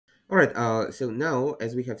All right. So now,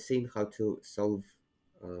 as we have seen how to solve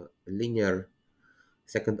linear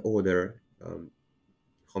second order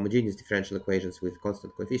homogeneous differential equations with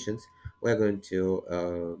constant coefficients, we're going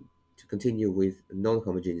to continue with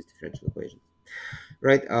non-homogeneous differential equations.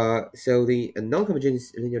 Right. So the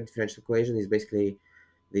non-homogeneous linear differential equation is basically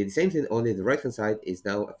the same thing, only the right hand side is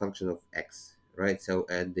now a function of x. Right. So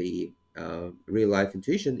and the real life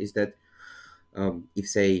intuition is that if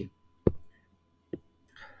say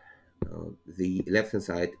the left hand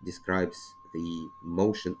side describes the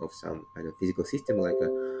motion of some kind of physical system like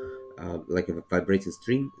a vibrating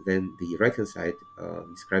string, then the right hand side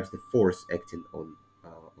describes the force acting on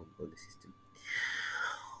the system.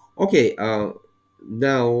 Okay,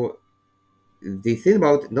 now the thing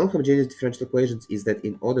about non-homogeneous differential equations is that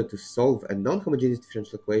in order to solve a non-homogeneous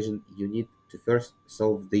differential equation, you need to first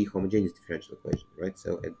solve the homogeneous differential equation, right?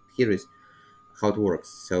 So, and here is how it works.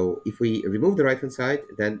 So, if we remove the right-hand side,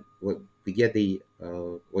 then we get the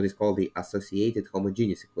what is called the associated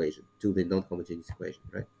homogeneous equation to the non-homogeneous equation,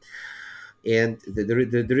 right? And there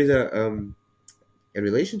is a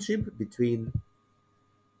relationship between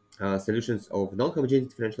solutions of non-homogeneous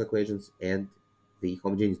differential equations and the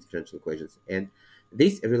homogeneous differential equations. And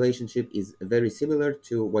this relationship is very similar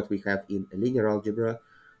to what we have in linear algebra.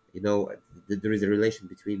 You know, there is a relation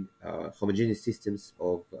between homogeneous systems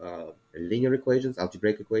of linear equations,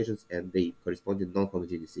 algebraic equations, and the corresponding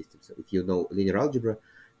non-homogeneous systems. So if you know linear algebra,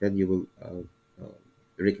 then you will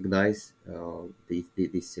recognize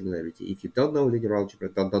this similarity. If you don't know linear algebra,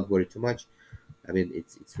 don't worry too much. I mean,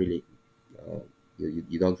 it's really uh,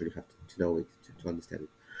 you don't really have to know it to understand it.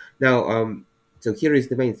 Now, so here is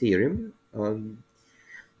the main theorem,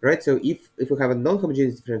 right? So if we have a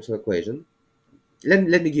non-homogeneous differential equation, let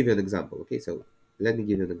me give you an example. Okay, so let me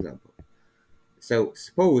give you an example. So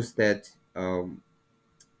suppose that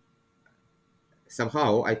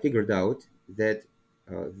somehow I figured out that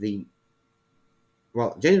the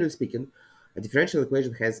well, generally speaking, a differential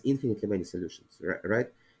equation has infinitely many solutions, right?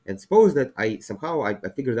 And suppose that I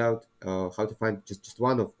figured out how to find just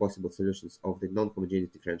one of possible solutions of the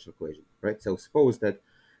non-homogeneous differential equation, right? So suppose that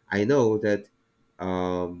I know that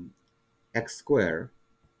um, x squared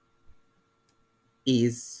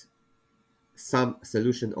is some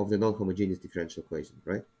solution of the non-homogeneous differential equation,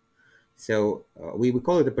 right? So we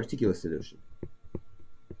call it a particular solution.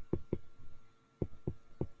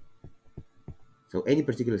 So any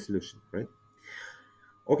particular solution, right?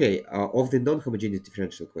 Okay, of the non-homogeneous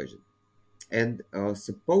differential equation. And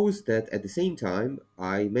suppose that at the same time,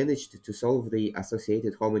 I managed to solve the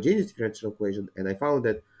associated homogeneous differential equation, and I found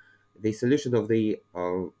that the solution of the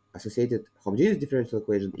associated homogeneous differential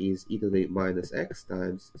equation is e to the minus x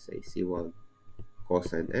times, say, c1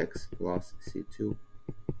 cosine x plus c2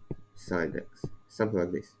 sine x, something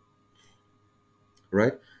like this,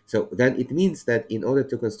 right? So then it means that in order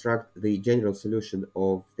to construct the general solution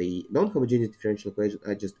of the non-homogeneous differential equation,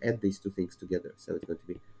 I just add these two things together. So it's going to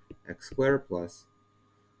be x squared plus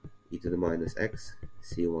e to the minus x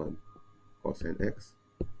c1 cosine x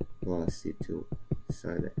plus c2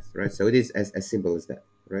 sine x, right? So it is as simple as that,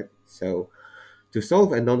 right? So to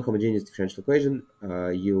solve a non-homogeneous differential equation,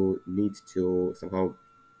 you need to somehow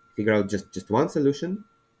figure out just one solution.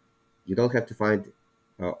 You don't have to find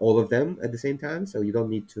all of them at the same time, so you don't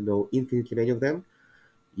need to know infinitely many of them.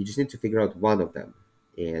 You just need to figure out one of them.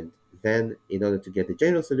 And then in order to get the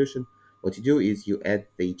general solution, what you do is you add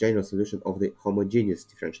the general solution of the homogeneous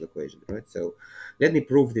differential equation, right? So let me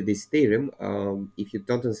prove this theorem. If you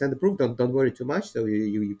don't understand the proof, don't worry too much. So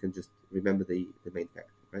you can just remember the main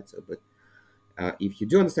fact, right? So, but if you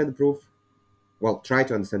do understand the proof, well, try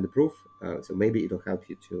to understand the proof. So maybe it'll help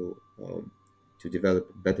you to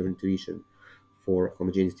develop better intuition for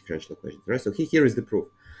homogeneous differential equations, right? So here is the proof.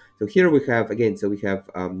 So here we have, again, so we have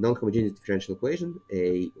non-homogeneous differential equation,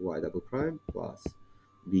 a y double prime plus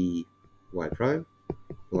b y prime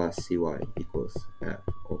plus cy equals f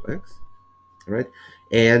of x, right?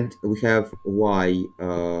 And we have y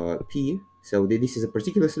p. So this is a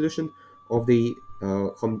particular solution of the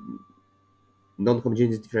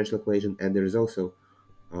non-homogeneous differential equation, and there is also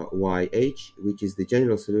yh, which is the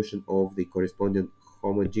general solution of the corresponding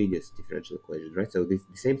homogeneous differential equation, right? So this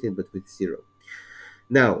the same thing, but with zero.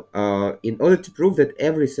 Now, in order to prove that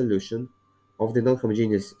every solution of the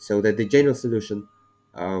non-homogeneous, so that the general solution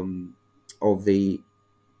of the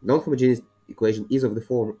non-homogeneous equation is of the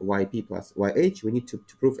form yp plus yh, we need to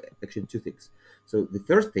prove actually two things. So the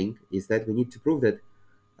first thing is that we need to prove that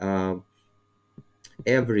um,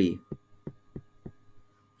 every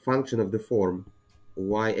function of the form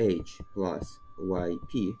yh plus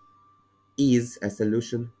yp is a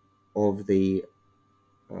solution of the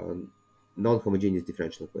um, non-homogeneous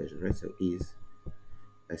differential equation, right? So is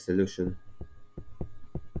a solution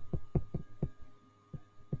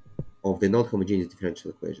of the non-homogeneous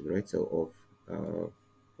differential equation, right? So of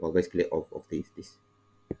well, basically of this.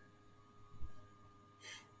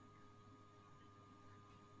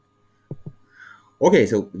 Okay,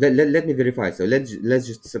 so let me verify. So let's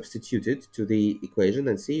just substitute it to the equation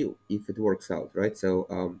and see if it works out, right? So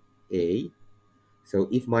a, so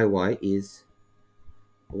if my y is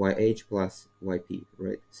yh plus yp,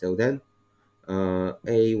 right? So then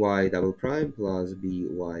ay double prime plus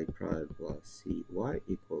by prime plus cy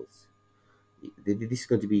equals, this is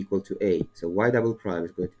going to be equal to a. So y double prime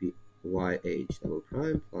is going to be yh double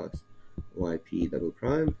prime plus yp double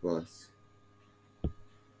prime plus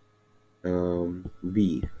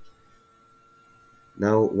b.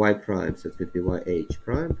 Now y prime, so it's going to be yh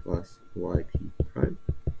prime plus yp prime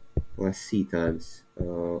plus c times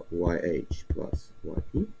yh plus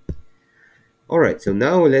yp. All right, so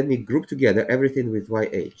now let me group together everything with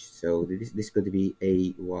yh. So this is going to be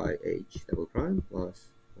a yh double prime plus,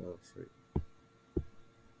 sorry,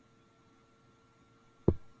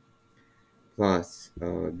 plus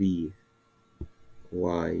b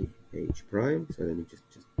yh prime. So let me just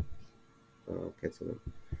cancel them.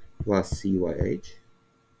 Plus cyh.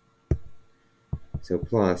 So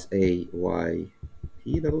plus a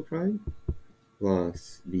yp double prime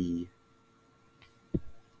plus b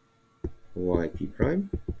yp prime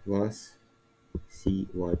plus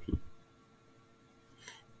cyp.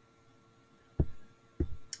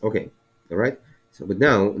 Okay, all right. So but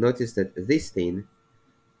now notice that this thing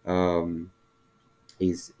um,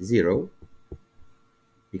 is 0,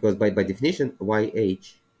 because by definition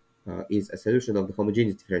yh is a solution of the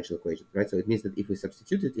homogeneous differential equation, right? So it means that if we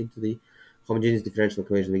substitute it into the homogeneous differential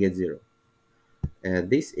equation, we get 0, and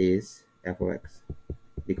this is f of x,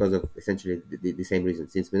 because of essentially the same reason,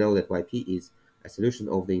 since we know that yp is a solution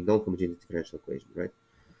of the non-homogeneous differential equation, right?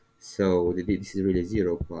 So this is really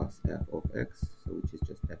 0 plus f of x, so which is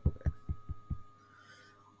just f of x.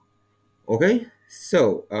 Okay,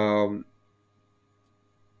 so all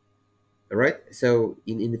right, so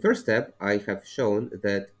in the first step, I have shown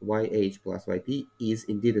that yh plus yp is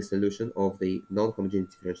indeed a solution of the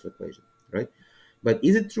non-homogeneous differential equation, right? But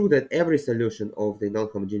is it true that every solution of the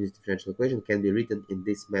non-homogeneous differential equation can be written in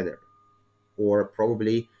this manner? Or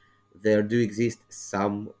probably there do exist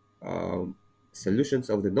some solutions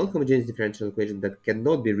of the non-homogeneous differential equation that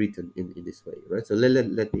cannot be written in this way, right? So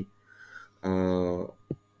let me uh,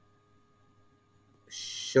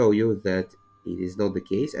 show you that it is not the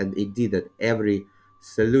case, and indeed that every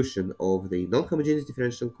solution of the non-homogeneous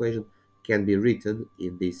differential equation can be written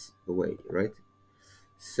in this way, right?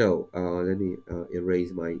 So let me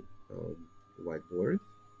erase my whiteboard.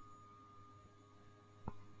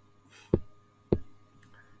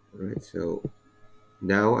 All right, so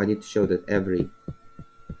now I need to show that every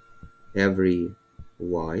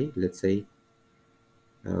y, let's say,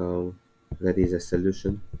 that is a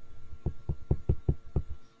solution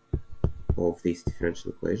of this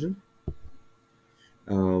differential equation,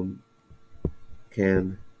 um,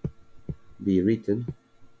 can be written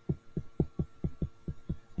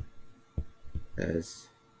as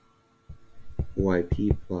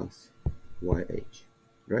yp plus yh,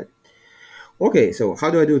 right? Okay, so how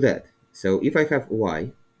do I do that? So if I have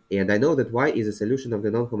y, and I know that y is a solution of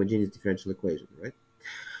the non-homogeneous differential equation, right?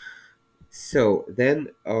 So then,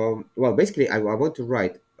 well, basically, I want to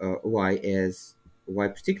write y as y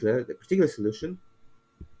particular, the particular solution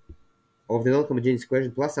of the non-homogeneous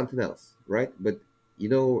equation plus something else, right? But you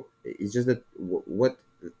know, it's just that what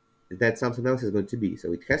that something else is going to be.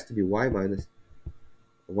 So it has to be y minus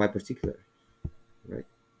y particular, right?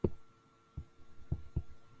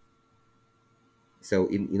 So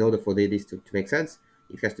in order for this to make sense,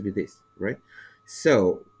 it has to be this, right?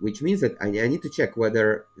 So which means that I need to check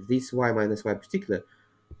whether this y minus y particular,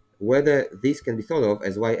 whether this can be thought of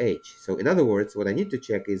as yh. So in other words, what I need to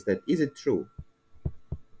check is that is it true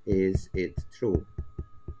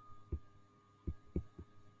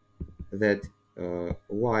that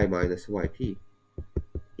y minus yp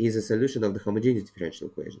is a solution of the homogeneous differential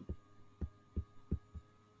equation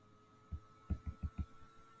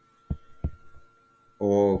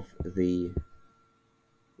of the,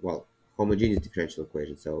 well, homogeneous differential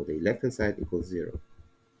equation. So the left hand side equals 0.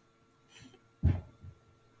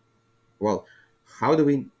 Well, how do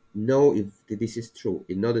we know if this is true?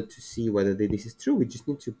 In order to see whether this is true, we just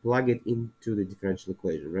need to plug it into the differential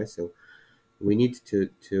equation, right? So we need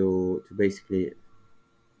to basically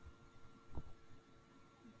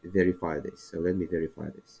verify this. So let me verify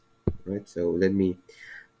this, right? So let me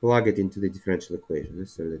plug it into the differential equation.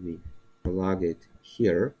 So let me plug it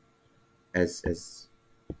here. as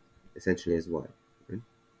essentially as y. Right?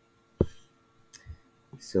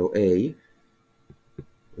 So a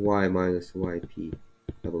y minus yp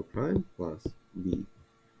double prime plus b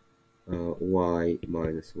y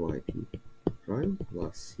minus yp prime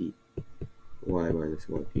plus c y minus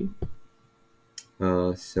yp.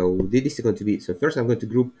 So this is going to be, so first I'm going to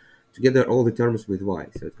group together all the terms with y.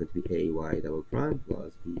 So it's going to be a y double prime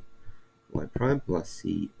plus b y prime plus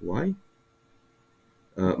c y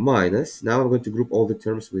minus, now I'm going to group all the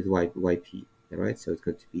terms with yp. All right, so it's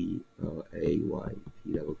going to be a y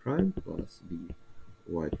p double prime plus b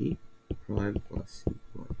yp prime plus c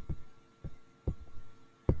y.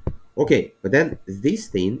 Okay, but then this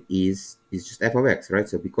thing is just f of x, right?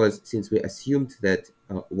 So because since we assumed that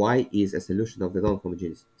y is a solution of the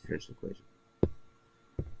non-homogeneous differential equation,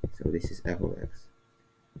 so this is f of x,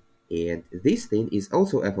 and this thing is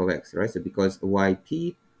also f of x, right? So because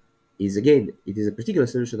yp is, again, it is a particular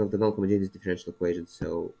solution of the non-homogeneous differential equation,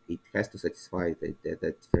 so it has to satisfy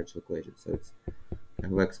that differential equation. So it's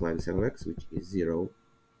f of x minus f of x, which is 0,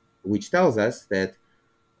 which tells us that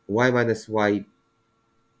y minus yp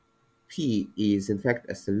is in fact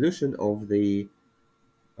a solution of the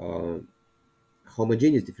uh,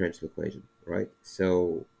 homogeneous differential equation, right?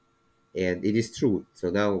 So, and it is true. So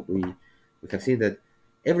now we have seen that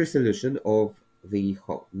every solution of the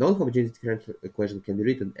non-homogeneous differential equation can be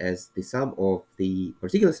written as the sum of the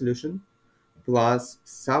particular solution plus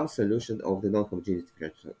some solution of the non-homogeneous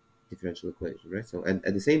differential equation, right? So, and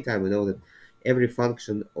at the same time, we know that every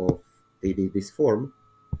function of this form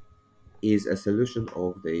is a solution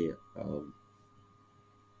of the uh,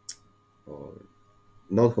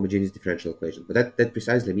 non-homogeneous differential equation. But that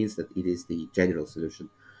precisely means that it is the general solution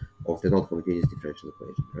of the non-homogeneous differential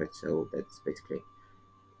equation, right? So that's basically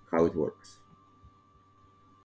how it works.